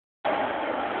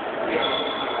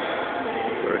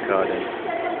Jordan.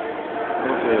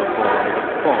 Hopefully he'll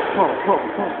fall.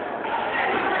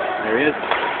 There he is.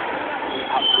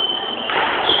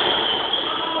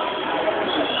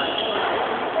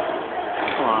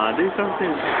 Come on, do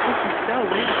something. Fucking sell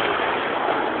me.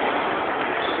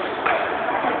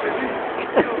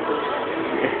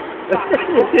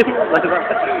 Like that.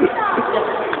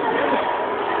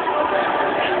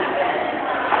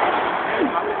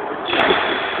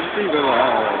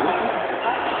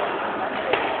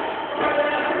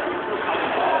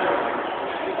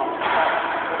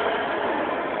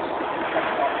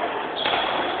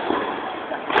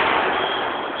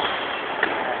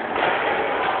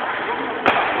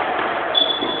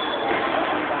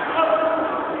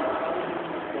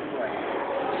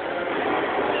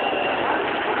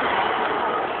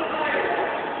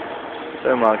 So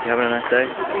Mark, you having a nice day?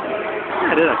 Yeah,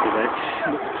 I did actually, mate.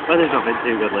 Weather's not been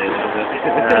too good lately, has it?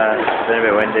 It's been a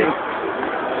bit windy.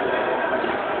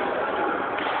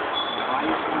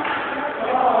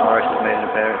 Morris has made an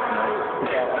appearance tonight.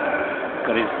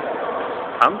 Got his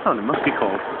pants on, it must be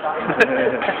cold.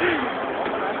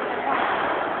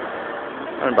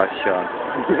 I'm back to Sean.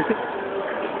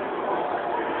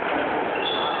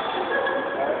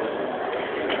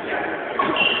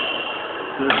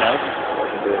 Does it know?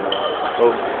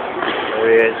 Oh, there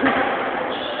he is.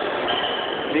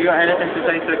 Have you got anything to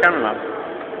say to the cameraman?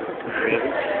 He's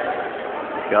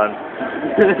gone.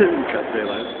 Can't say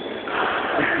that.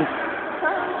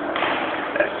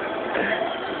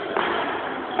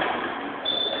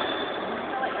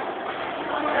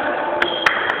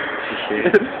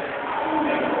 Shit.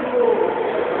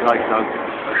 Like so.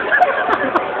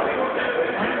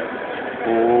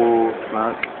 Oh,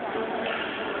 Mark.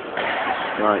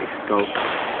 Right, go.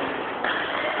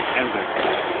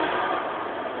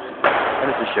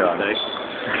 There's the shot.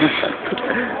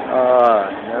 Oh,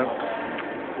 no.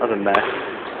 That's a mess.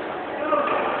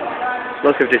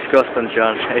 Look of disgust on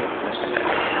Sean's face.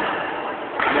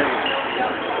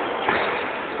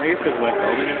 I guess it's worth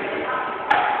holding it.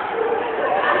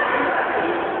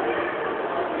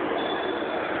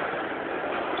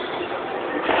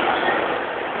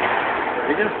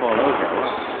 You're going to fall over a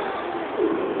lot.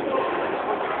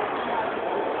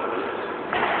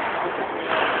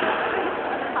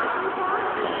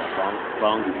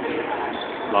 Long.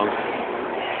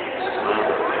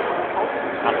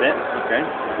 That's it. Okay.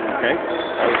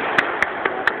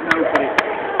 No, please.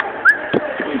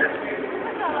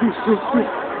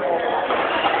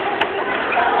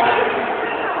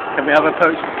 Can we have a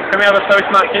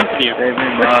post-match interview? David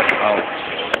Mark.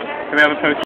 Can we have a post?